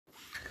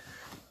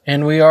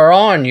And we are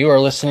on. You are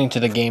listening to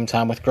the Game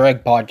Time with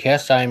Greg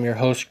podcast. I am your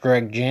host,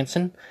 Greg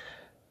Jansen.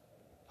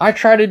 I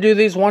try to do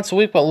these once a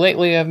week, but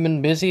lately I've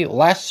been busy.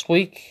 Last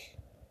week,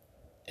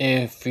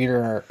 if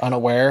you're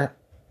unaware,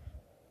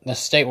 the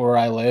state where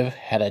I live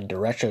had a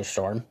derecho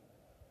storm.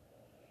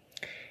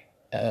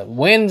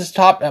 Winds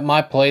topped at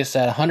my place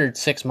at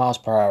 106 miles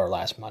per hour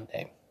last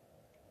Monday.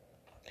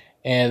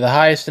 And the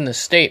highest in the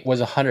state was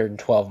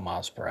 112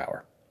 miles per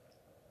hour.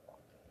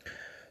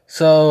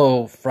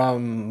 So,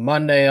 from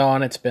Monday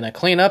on, it's been a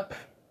cleanup.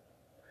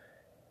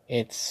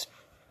 It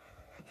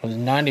was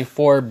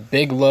 94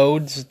 big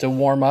loads to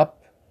warm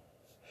up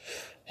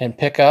and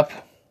pick up.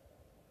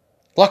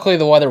 Luckily,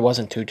 the weather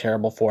wasn't too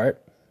terrible for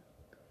it.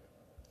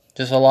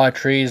 Just a lot of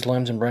trees,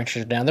 limbs, and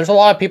branches down. There's a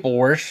lot of people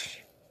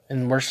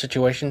in worse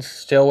situations,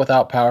 still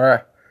without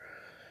power.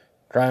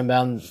 Driving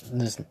down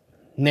this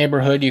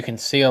neighborhood, you can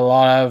see a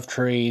lot of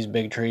trees,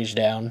 big trees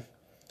down.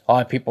 A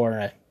lot of people are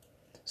in a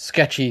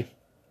sketchy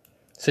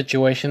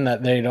situation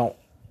that they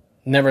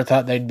never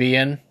thought they'd be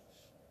in.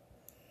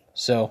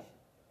 So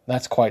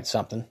that's quite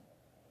something.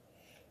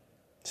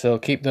 So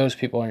keep those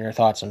people in your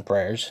thoughts and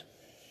prayers.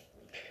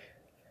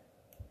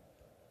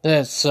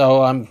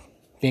 So I'm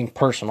being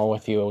personal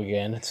with you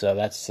again. So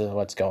that's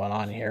what's going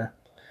on here.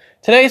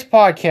 Today's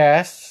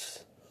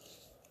podcast,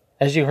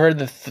 as you heard,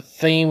 the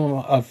theme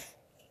of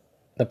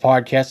the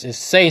podcast is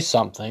Say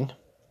Something.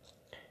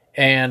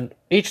 And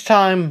each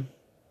time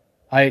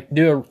I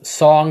do a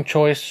song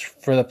choice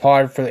for the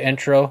pod, for the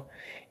intro,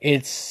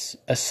 it's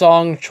a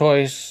song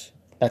choice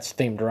that's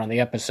themed around the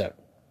episode.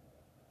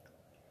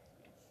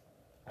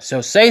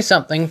 So Say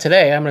Something,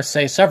 today I'm going to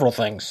say several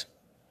things.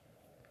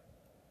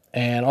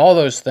 And all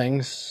those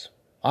things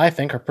I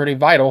think are pretty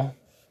vital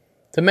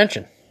to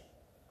mention.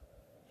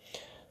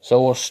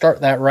 So we'll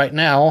start that right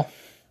now,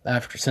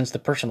 since the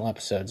personal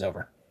episode's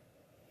over.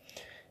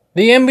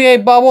 The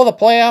NBA bubble, the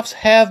playoffs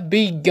have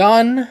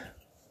begun.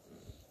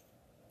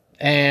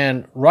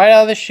 And right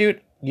out of the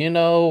chute, you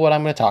know what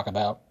I'm going to talk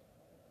about.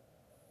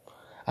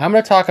 I'm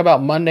going to talk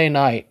about Monday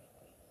night,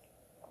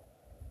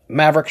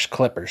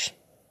 Mavericks-Clippers.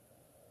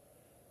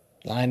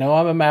 I know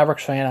I'm a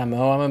Mavericks fan, I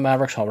know I'm a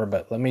Mavericks homer,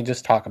 but let me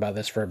just talk about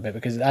this for a bit,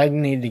 because I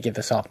need to get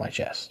this off my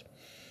chest.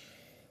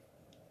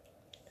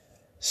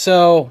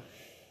 So,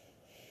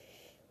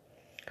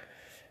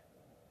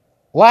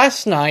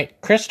 last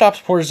night,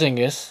 Kristaps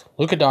Porzingis,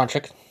 Luka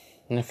Doncic,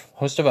 and a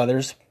host of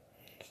others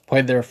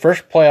played their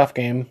first playoff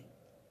game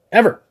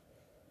ever.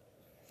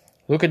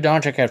 Luka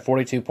Doncic had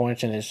 42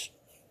 points in his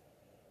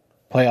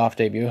playoff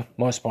debut.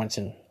 Most points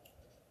in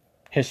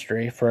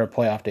history for a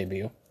playoff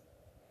debut.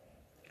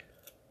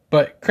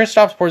 But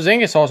Kristaps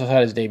Porzingis also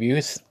had his debut.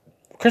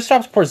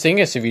 Kristaps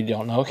Porzingis, if you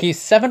don't know, he's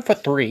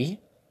 7'3".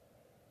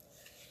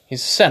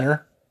 He's a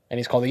center, and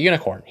he's called a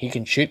unicorn. He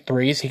can shoot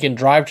threes. He can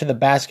drive to the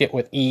basket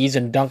with ease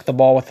and dunk the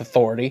ball with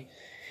authority.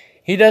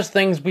 He does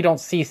things we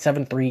don't see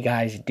 7'3"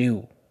 guys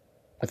do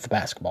with the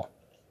basketball.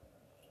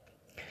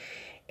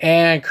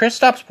 And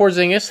Kristaps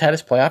Porzingis had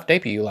his playoff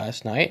debut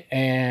last night,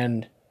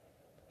 and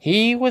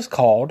he was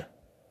called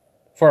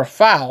for a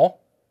foul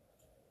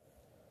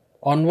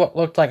on what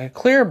looked like a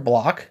clear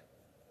block,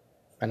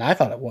 and I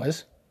thought it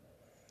was.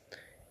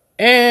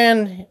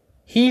 And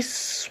he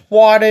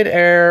swatted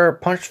air,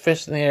 punched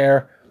fist in the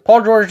air.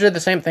 Paul George did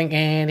the same thing,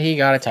 and he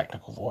got a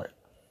technical for it.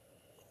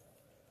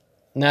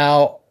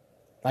 Now,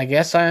 I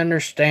guess I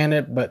understand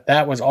it, but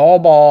that was all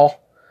ball.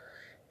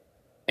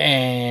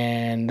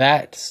 And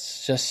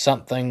that's just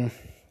something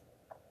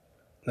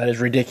that is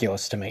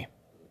ridiculous to me.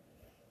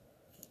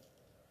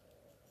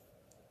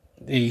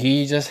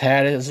 He just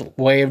had his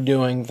way of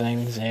doing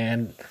things,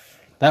 and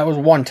that was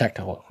one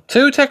technical.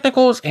 Two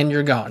technicals, and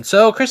you're gone.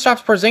 So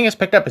Kristaps Porzingis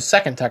picked up his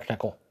second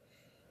technical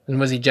and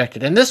was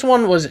ejected. And this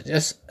one was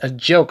just a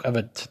joke of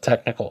a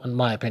technical, in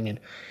my opinion.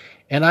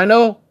 And I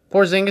know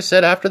Porzingis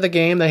said after the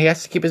game that he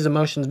has to keep his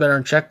emotions better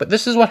in check, but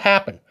this is what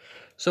happened.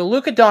 So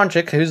Luka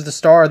Doncic, who's the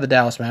star of the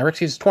Dallas Mavericks,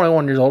 he's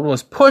 21 years old,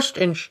 was pushed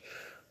and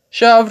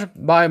shoved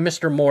by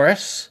Mr.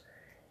 Morris.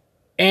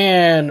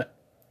 And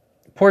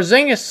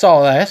Porzingis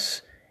saw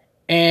this,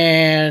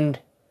 and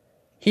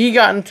he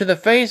got into the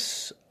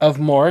face of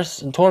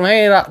Morris and told him,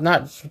 hey,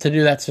 not to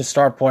do that to a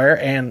star player.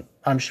 And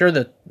I'm sure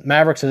the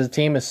Mavericks as a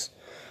team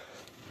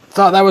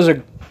thought that was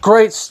a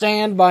great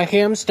stand by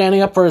him,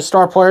 standing up for his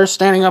star player,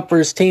 standing up for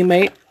his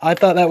teammate. I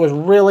thought that was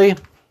really,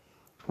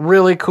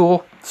 really cool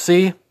to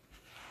see.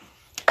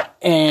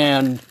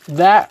 And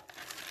that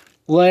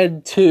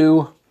led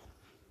to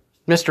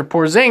Mr.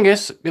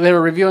 Porzingis. They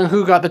were reviewing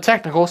who got the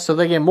technical, so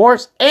they gave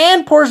Morris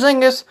and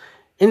Porzingis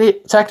in the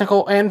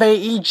technical, and they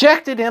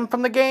ejected him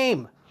from the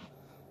game.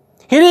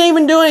 He didn't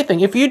even do anything.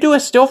 If you do a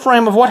still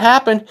frame of what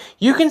happened,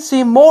 you can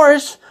see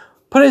Morris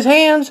put his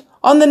hands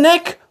on the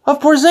neck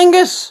of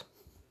Porzingis.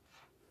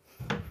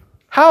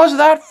 How is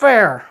that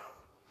fair?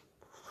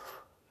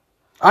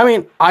 I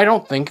mean, I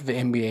don't think the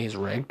NBA is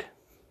rigged.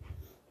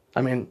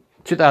 I mean,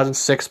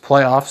 2006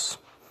 playoffs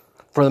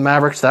for the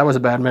Mavericks, that was a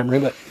bad memory,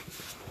 but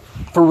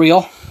for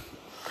real,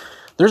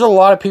 there's a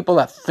lot of people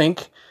that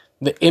think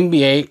the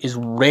NBA is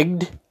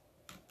rigged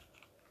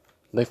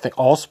They think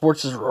all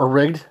sports are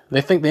rigged.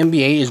 They think the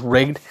NBA is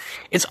rigged.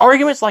 It's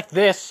arguments like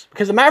this,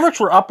 because the Mavericks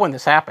were up when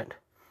this happened.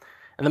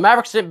 And the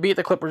Mavericks didn't beat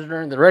the Clippers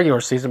during the regular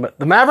season, but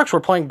the Mavericks were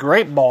playing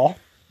great ball.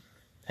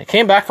 They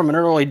came back from an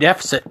early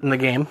deficit in the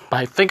game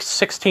by, I think,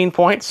 16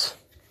 points.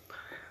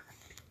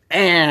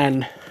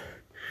 And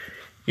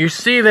you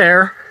see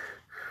there,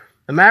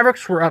 the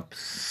Mavericks were up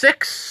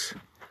 6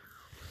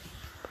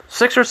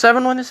 or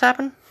 7 when this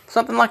happened.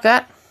 Something like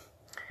that.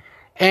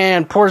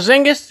 And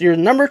Porzingis, your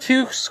number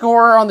 2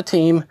 scorer on the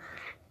team,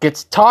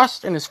 gets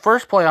tossed in his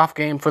first playoff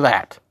game for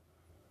that.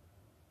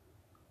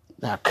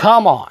 Now,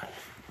 come on.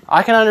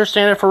 I can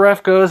understand if a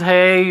ref goes,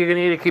 hey, you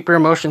need to keep your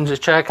emotions in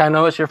check. I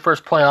know it's your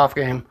first playoff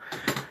game.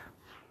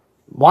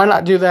 Why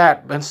not do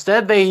that?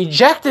 Instead, they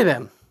ejected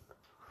him.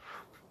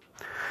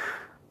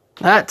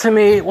 That, to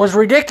me, was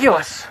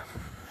ridiculous.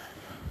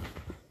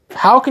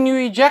 How can you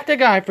eject a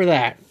guy for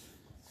that?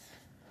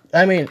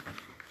 I mean,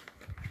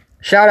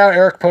 shout out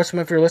Eric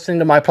Postman if you're listening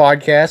to my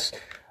podcast.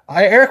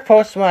 Eric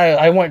Postman,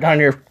 I went on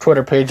your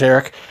Twitter page,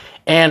 Eric.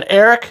 And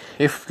Eric,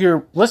 if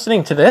you're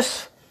listening to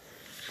this,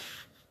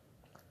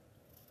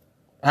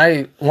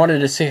 I wanted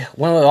to see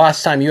when was the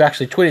last time you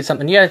actually tweeted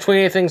something. You haven't tweeted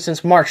anything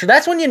since March. So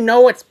that's when you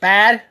know it's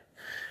bad.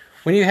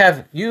 When you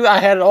have I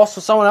had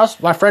also someone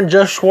else, my friend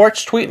Joe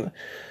Schwartz,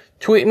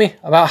 tweet me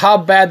about how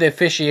bad the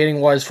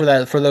officiating was for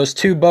those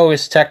 2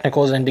 bogus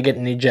technicals and to get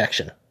an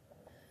ejection.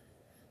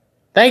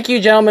 Thank you,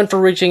 gentlemen, for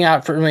reaching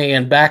out for me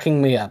and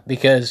backing me up,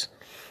 because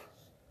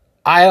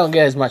I don't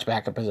get as much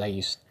backup as I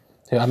used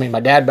to. I mean,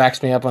 my dad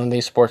backs me up on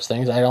these sports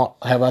things. I don't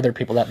have other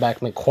people that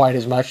back me quite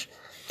as much.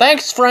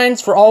 Thanks,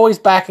 friends, for always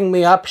backing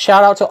me up.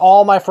 Shout out to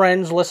all my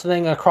friends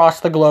listening across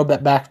the globe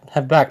that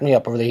have backed me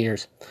up over the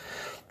years.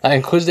 That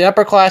includes the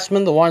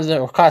upperclassmen, the ones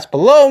that were class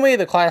below me,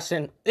 the class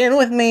in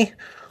with me,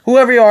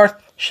 whoever you are,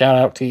 shout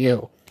out to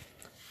you.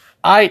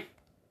 I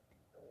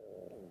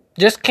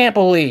just can't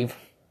believe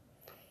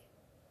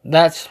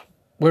that's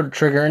would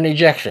trigger an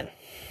ejection.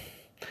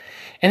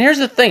 And here's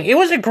the thing. It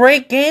was a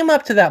great game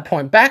up to that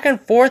point. Back and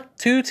forth,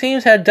 2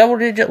 teams had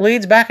double-digit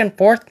leads back and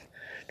forth.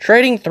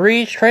 Trading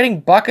threes,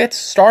 trading buckets,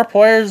 star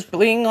players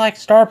being like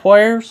star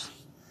players.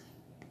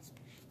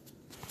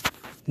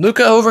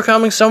 Luka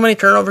overcoming so many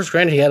turnovers.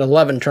 Granted, he had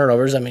 11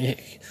 turnovers. I mean,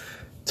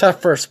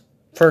 tough first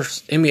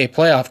NBA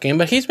playoff game,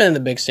 but he's been in the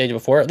big stage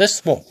before.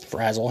 This won't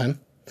frazzle him.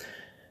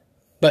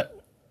 But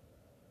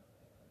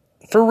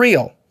for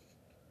real,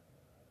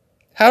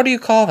 how do you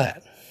call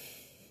that?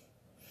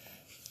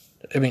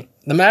 I mean,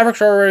 the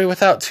Mavericks are already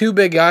without 2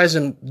 big guys,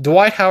 in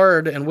Dwight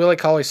Howard and Willie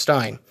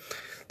Cauley-Stein.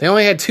 They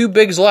only had 2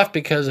 bigs left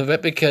because of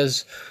it,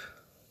 because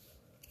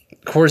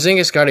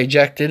Porzingis got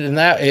ejected, and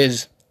that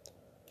is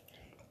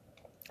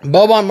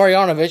Boban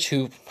Marjanovic,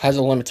 who has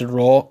a limited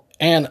role,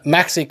 and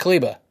Maxi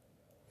Kleber.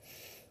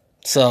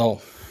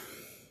 So,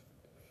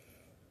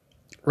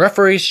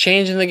 referees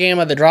changing the game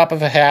at the drop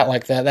of a hat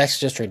like that, that's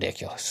just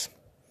ridiculous.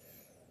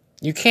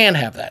 You can't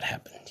have that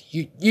happen.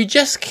 You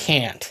just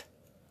can't.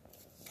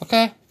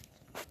 Okay?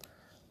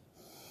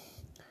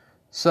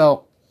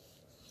 So,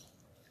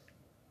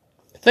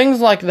 things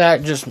like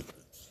that just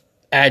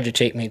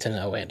agitate me to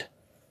no end.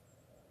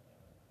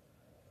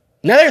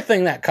 Another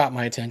thing that caught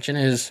my attention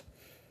is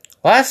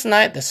last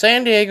night the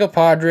San Diego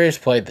Padres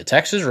played the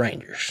Texas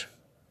Rangers.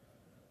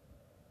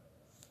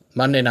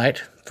 Monday night,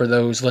 for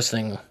those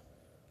listening,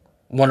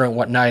 wondering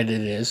what night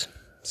it is.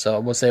 So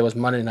we'll say it was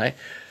Monday night.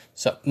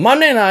 So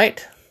Monday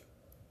night,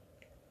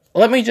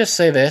 let me just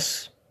say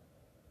this.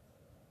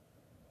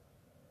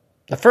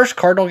 The first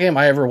Cardinal game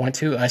I ever went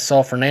to, I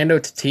saw Fernando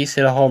Tatis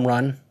hit a home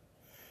run.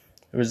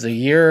 It was the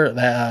year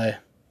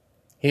that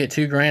he hit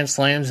 2 grand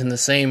slams in the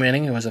same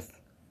inning. It was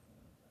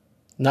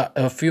not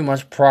a few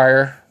months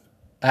prior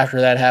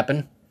after that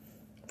happened.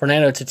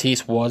 Fernando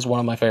Tatis was one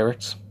of my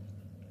favorites.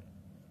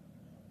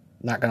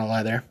 Not going to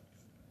lie there.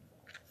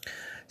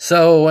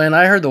 So when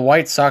I heard the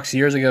White Sox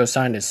years ago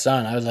signed his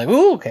son, I was like,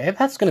 ooh, okay,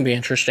 that's going to be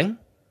interesting.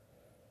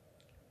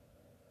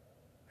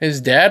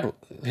 His dad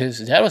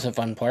was a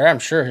fun player. I'm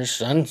sure his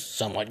son's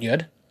somewhat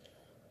good.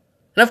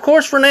 And of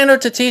course, Fernando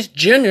Tatis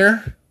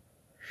Jr.,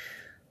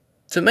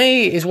 to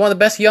me, is one of the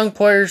best young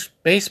players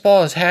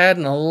baseball has had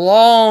in a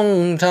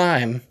long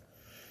time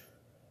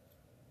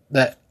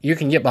that you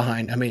can get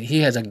behind. I mean,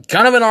 he has a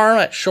gun of an arm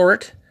at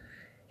short,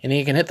 and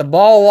he can hit the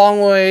ball a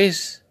long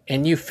ways,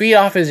 and you feed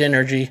off his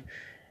energy.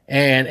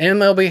 And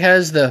MLB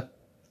has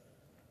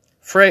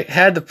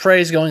had the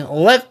phrase going,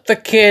 let the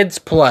kids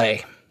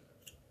play.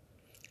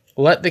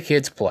 Let the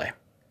kids play.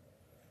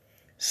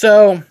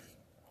 So,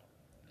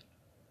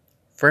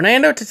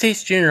 Fernando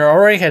Tatis Jr.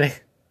 already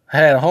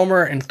had a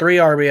homer and 3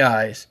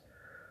 RBIs.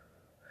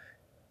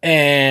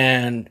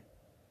 And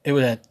it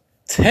was a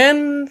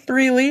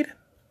 10-3 lead.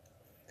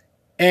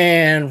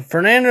 And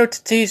Fernando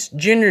Tatis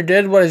Jr.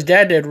 did what his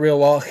dad did real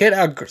well. Hit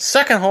a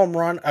second home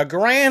run, a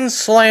grand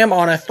slam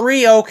on a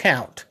 3-0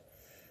 count.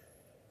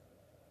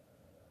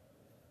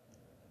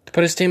 To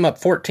put his team up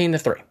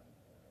 14-3.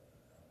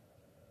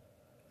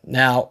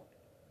 Now,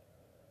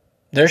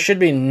 there should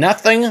be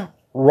nothing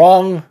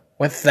wrong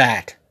with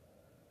that.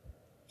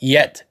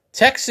 Yet,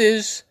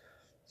 Texas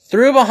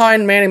threw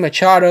behind Manny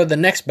Machado, the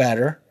next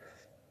batter.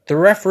 The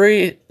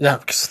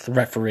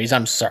referees,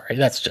 I'm sorry,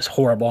 that's just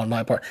horrible on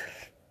my part.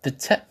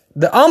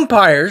 The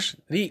umpires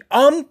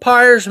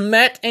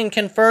met and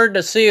conferred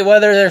to see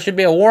whether there should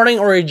be a warning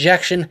or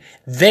ejection.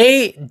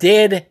 They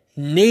did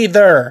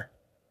neither.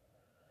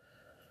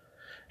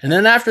 And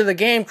then after the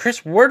game,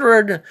 Chris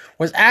Woodward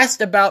was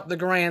asked about the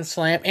Grand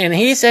Slam, and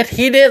he said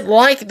he didn't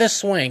like the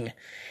swing,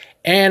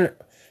 and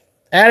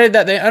added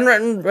that the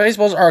unwritten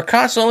baseballs are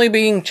constantly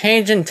being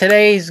changed in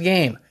today's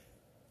game.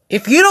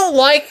 If you don't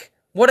like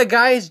what a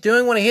guy is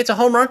doing when he hits a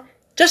home run,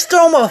 just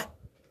throw him a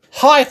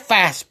high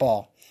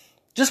fastball.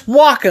 Just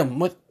walk him.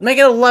 Make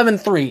it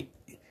 11-3.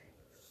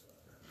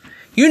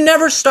 You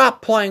never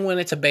stop playing when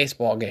it's a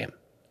baseball game.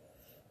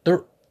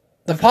 The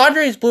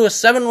Padres blew a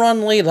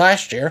 7-run lead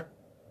last year.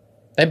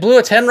 They blew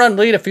a 10-run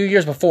lead a few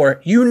years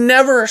before. You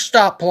never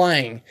stop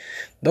playing.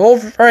 The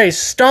old phrase,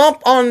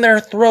 stomp on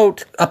their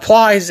throat,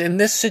 applies in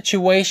this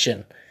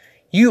situation.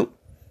 You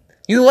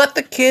let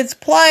the kids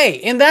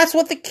play. And that's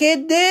what the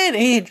kid did.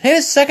 He hit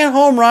his second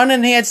home run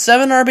and he had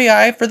 7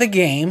 RBI for the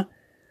game.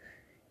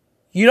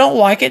 You don't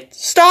like it?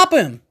 Stop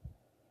him.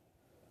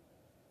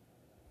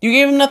 You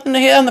gave him nothing to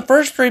hit on the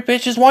first 3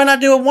 pitches. Why not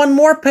do it one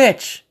more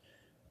pitch?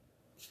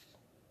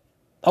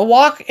 A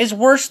walk is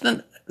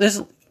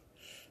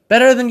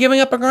better than giving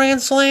up a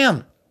grand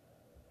slam.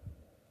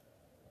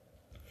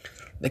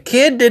 The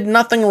kid did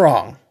nothing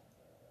wrong.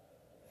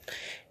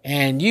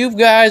 And you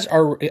guys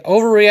are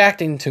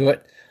overreacting to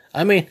it.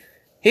 I mean,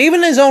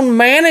 even his own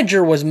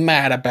manager was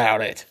mad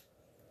about it.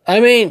 I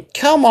mean,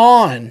 come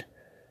on.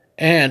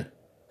 And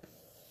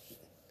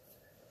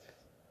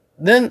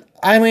then,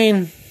 I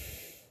mean,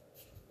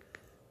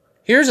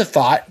 here's a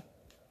thought.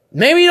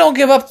 Maybe you don't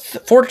give up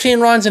 14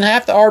 runs and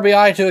half the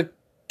RBI to a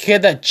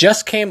kid that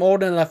just came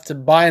old enough to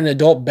buy an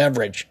adult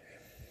beverage.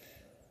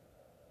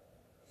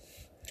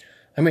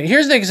 I mean,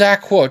 here's the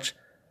exact quotes.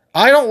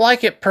 I don't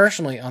like it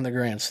personally on the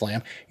Grand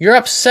Slam. You're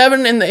up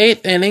 7 in the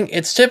 8th inning.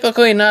 It's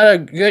typically not a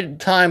good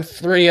time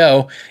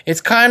 3-0.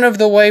 It's kind of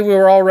the way we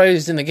were all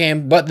raised in the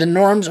game, but the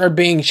norms are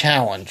being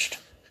challenged.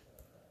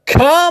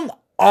 Come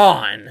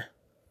on.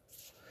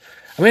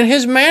 I mean,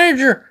 his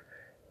manager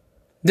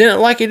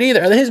didn't like it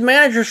either. His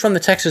manager's from the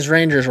Texas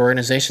Rangers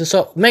organization,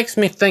 so it makes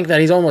me think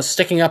that he's almost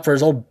sticking up for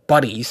his old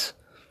buddies.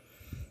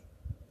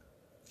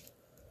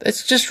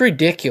 It's just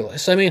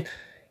ridiculous. I mean,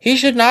 he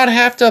should not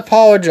have to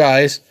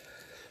apologize.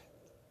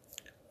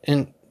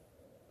 And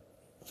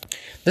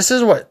this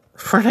is what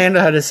Fernando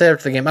had to say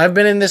after the game. I've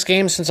been in this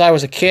game since I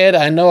was a kid.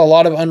 I know a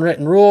lot of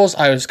unwritten rules.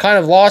 I was kind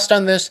of lost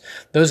on this.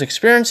 Those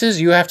experiences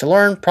you have to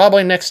learn.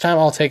 Probably next time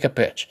I'll take a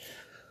pitch.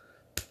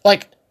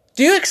 Like,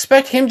 do you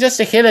expect him just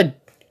to hit a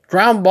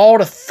ground ball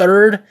to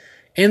third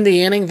in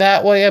the inning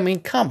that way? I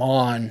mean, come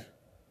on.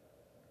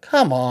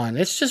 Come on.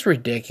 It's just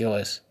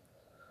ridiculous.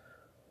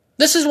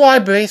 This is why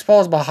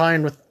baseball is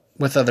behind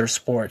with other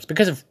sports.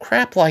 Because of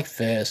crap like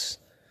this.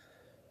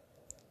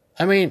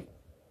 I mean,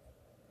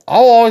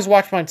 I'll always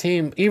watch my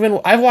team.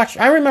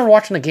 I remember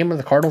watching a game where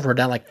the Cardinals were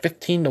down like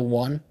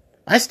 15-1.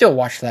 I still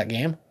watch that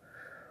game.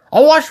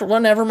 I'll watch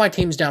whenever my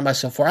team's down by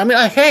so far. I mean,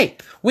 hey,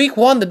 week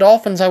 1, the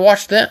Dolphins, I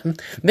watched them.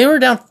 They were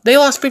down, they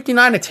lost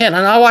 59-10, and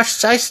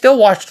I still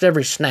watched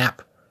every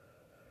snap.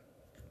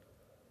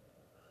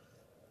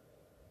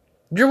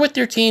 You're with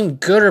your team,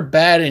 good or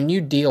bad, and you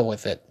deal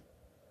with it.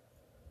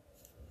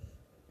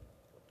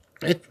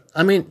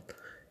 I mean,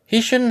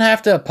 he shouldn't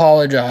have to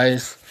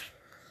apologize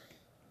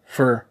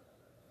for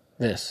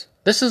this.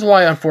 This is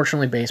why,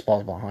 unfortunately,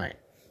 baseball's behind.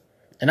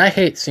 And I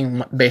hate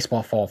seeing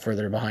baseball fall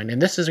further behind.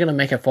 And this is going to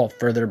make it fall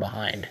further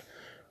behind.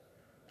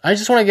 I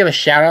just want to give a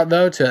shout out,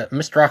 though, to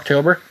Mr.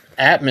 October.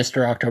 At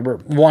Mr. October.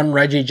 One,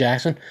 Reggie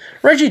Jackson.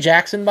 Reggie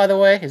Jackson, by the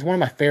way, is one of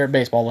my favorite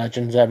baseball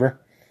legends ever.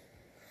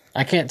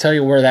 I can't tell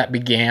you where that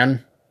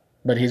began,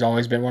 but he's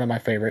always been one of my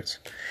favorites.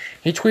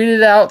 He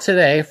tweeted out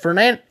today,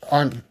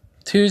 on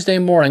Tuesday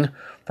morning,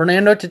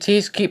 Fernando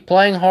Tatis, keep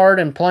playing hard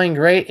and playing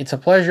great. It's a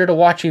pleasure to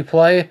watch you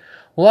play.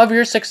 Love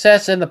your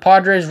success and the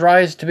Padres'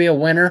 rise to be a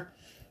winner.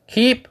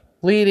 Keep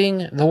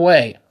leading the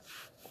way.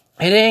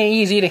 It ain't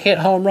easy to hit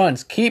home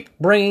runs. Keep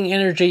bringing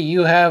energy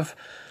you have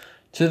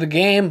to the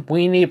game.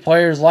 We need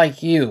players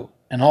like you,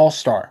 an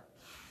all-star.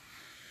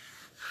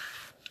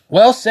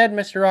 Well said,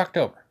 Mr.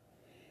 October.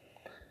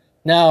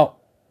 Now,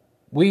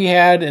 we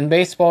had in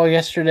baseball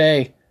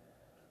yesterday,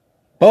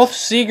 both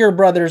Seager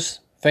brothers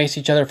face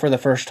each other for the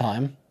first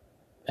time.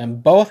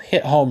 And both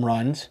hit home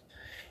runs.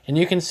 And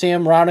you can see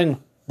them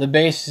rounding the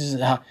bases.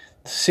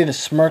 See the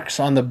smirks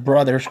on the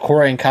brothers,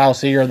 Corey and Kyle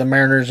Seager, the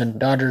Mariners and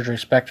Dodgers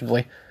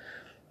respectively,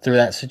 through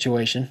that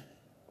situation.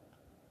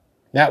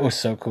 That was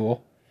so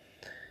cool.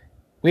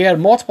 We had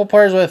multiple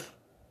players with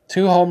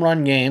 2 home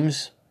run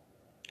games.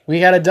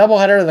 We had a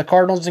doubleheader of the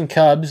Cardinals and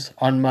Cubs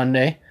on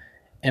Monday.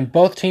 And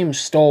both teams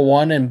stole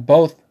one and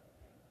both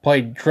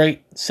played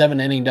great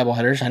 7-inning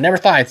doubleheaders. I never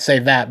thought I'd say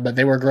that, but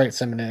they were great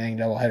 7-inning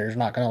doubleheaders,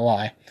 not going to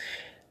lie.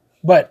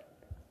 But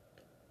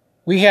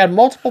we had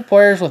multiple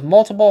players with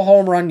multiple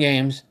home run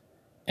games,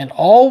 And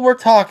all we're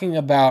talking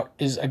about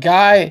is a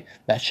guy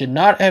that should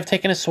not have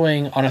taken a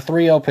swing on a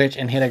 3-0 pitch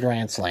and hit a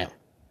grand slam.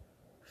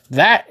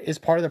 That is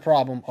part of the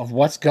problem of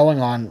what's going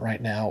on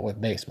right now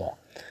with baseball.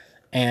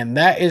 And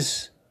that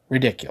is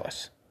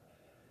ridiculous.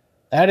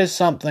 That is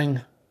something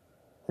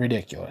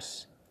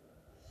ridiculous.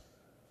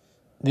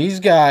 These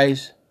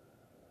guys,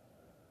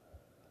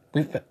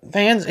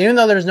 fans, even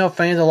though there's no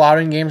fans allowed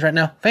in games right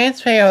now,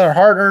 fans pay their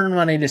hard-earned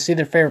money to see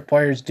their favorite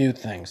players do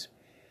things.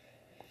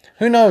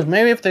 Who knows,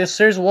 maybe if the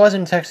series was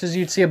in Texas,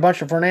 you'd see a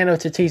bunch of Fernando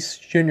Tatis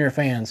Jr.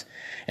 fans.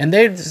 And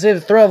they'd see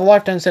the thrill of a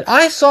lifetime and said,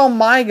 I saw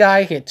my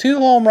guy hit 2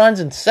 home runs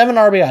and 7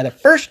 RBI. The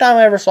first time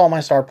I ever saw my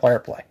star player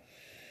play.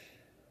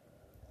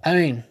 I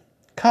mean,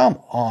 come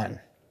on.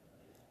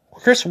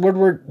 Chris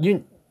Woodward,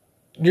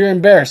 you're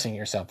embarrassing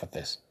yourself with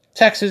this.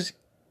 Texas,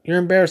 you're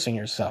embarrassing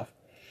yourself.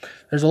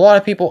 There's a lot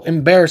of people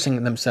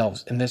embarrassing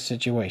themselves in this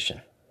situation.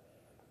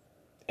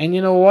 And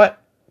you know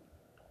what?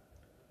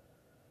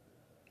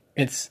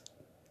 It's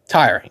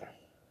tiring.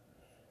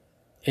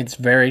 It's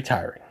very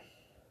tiring.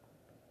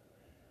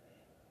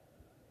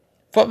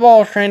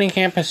 Football training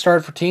camp has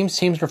started for teams.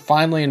 Teams are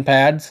finally in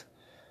pads.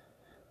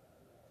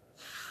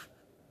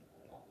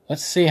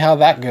 Let's see how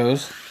that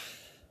goes.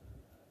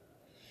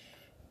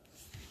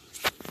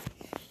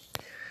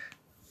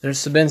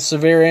 There's been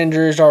severe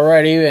injuries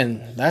already,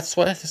 and that's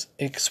what's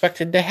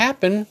expected to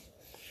happen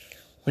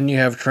when you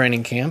have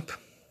training camp.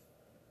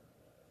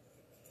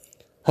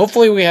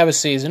 Hopefully we have a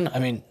season. I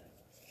mean,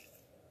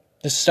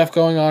 this stuff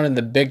going on in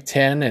the Big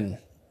Ten and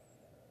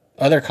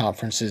other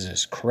conferences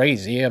is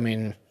crazy. I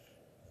mean,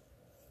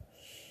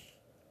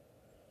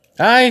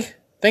 I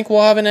think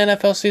we'll have an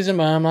NFL season,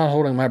 but I'm not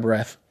holding my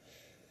breath.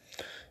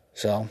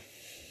 So,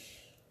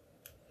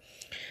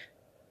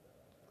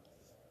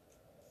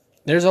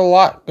 there's a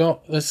lot going.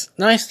 It's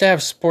nice to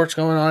have sports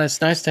going on.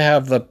 It's nice to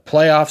have the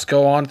playoffs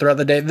go on throughout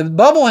the day. The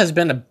bubble has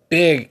been a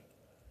big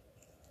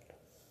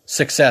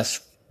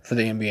success for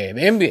the NBA.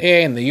 The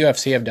NBA and the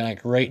UFC have done a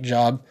great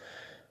job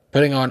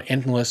putting on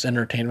endless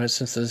entertainment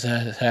since this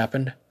has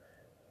happened.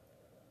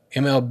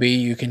 MLB,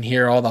 you can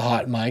hear all the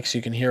hot mics.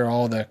 You can hear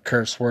all the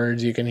curse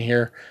words. You can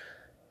hear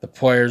the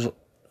players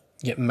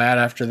get mad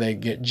after they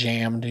get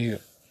jammed. You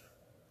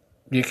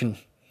can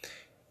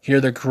hear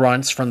the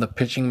grunts from the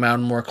pitching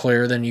mound more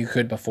clear than you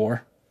could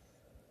before.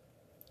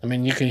 I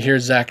mean, you could hear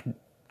Zach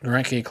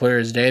Greinke clear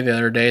as day the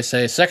other day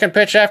say, second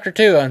pitch after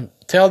 2, and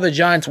tell the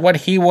Giants what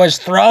he was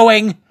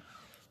throwing.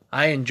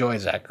 I enjoy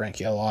Zach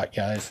Greinke a lot,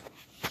 guys.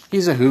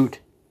 He's a hoot.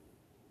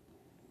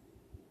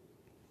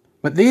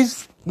 But the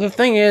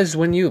thing is,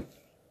 we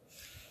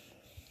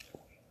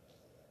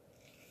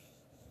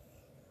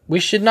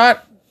should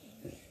not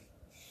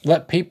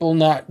let people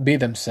not be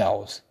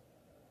themselves.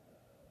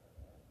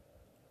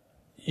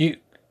 You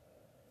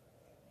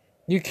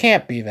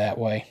can't be that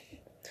way.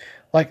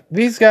 Like,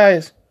 these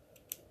guys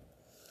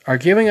are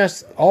giving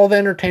us all the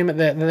entertainment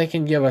that they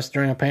can give us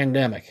during a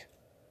pandemic.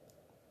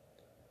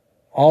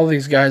 All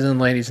these guys and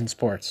ladies in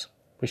sports.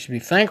 We should be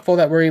thankful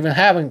that we're even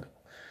having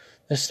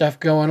this stuff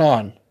going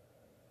on.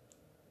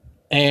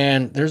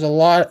 And there's a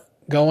lot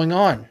going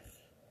on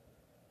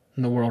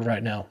in the world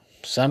right now.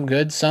 Some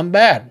good, some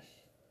bad.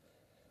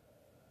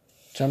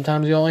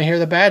 Sometimes you only hear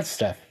the bad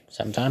stuff.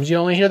 Sometimes you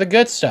only hear the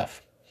good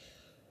stuff.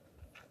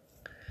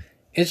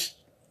 It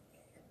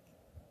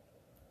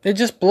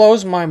just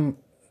blows my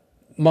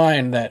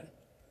mind that,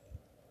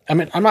 I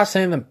mean, I'm not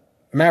saying the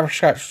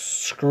Mavericks got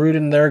screwed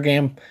in their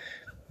game,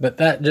 but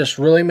that just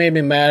really made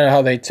me mad at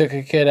how they took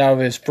a kid out of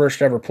his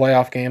first ever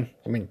playoff game.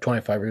 I mean,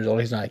 25 years old,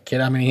 he's not a kid.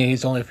 I mean,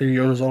 he's only a few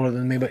years older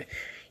than me, but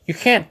you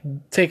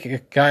can't take a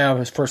guy out of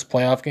his first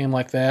playoff game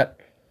like that.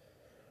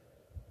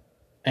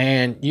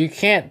 And you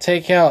can't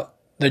take out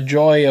the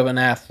joy of an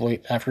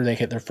athlete after they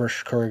hit their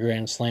first career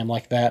grand slam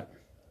like that.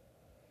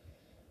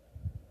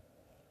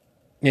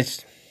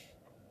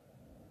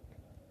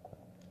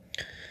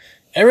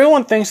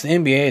 Everyone thinks the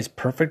NBA is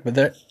perfect,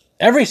 but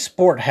every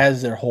sport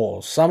has their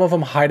holes. Some of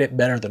them hide it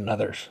better than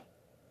others.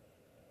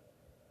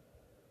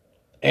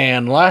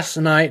 And last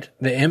night,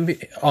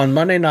 on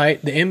Monday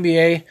night, the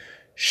NBA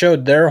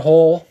showed their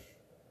hole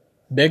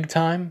big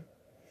time,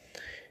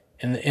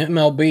 and the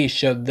MLB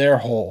showed their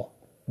hole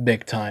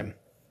big time.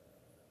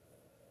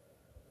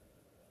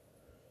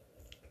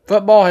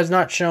 Football has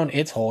not shown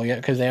its hole yet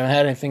because they haven't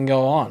had anything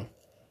go on.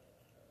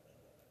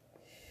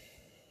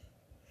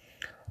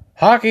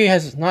 Hockey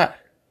has not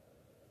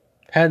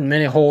had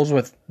many holes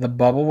with the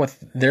bubble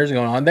with theirs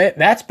going on.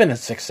 That's been a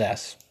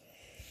success.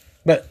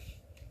 But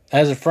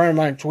as a friend of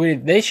mine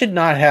tweeted, they should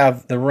not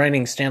have the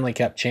reigning Stanley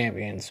Cup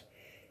champions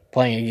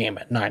playing a game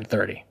at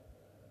 9:30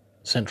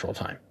 Central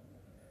Time.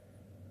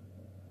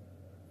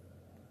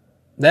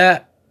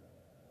 That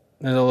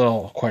is a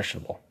little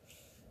questionable.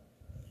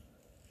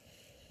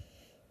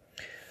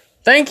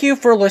 Thank you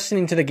for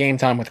listening to the Game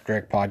Time with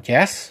Greg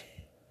podcast.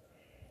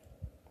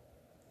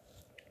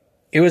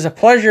 It was a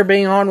pleasure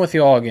being on with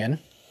you all again.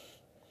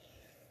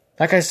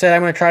 Like I said,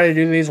 I'm going to try to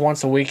do these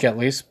once a week at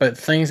least, but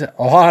a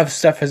lot of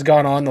stuff has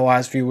gone on the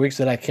last few weeks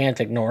that I can't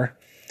ignore.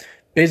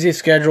 busy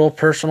schedule,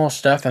 personal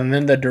stuff, and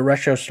then the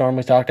derecho storm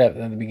we talked about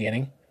at the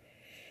beginning.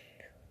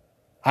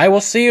 I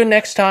will see you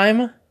next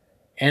time,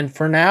 and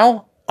for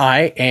now,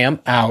 I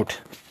am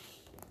out.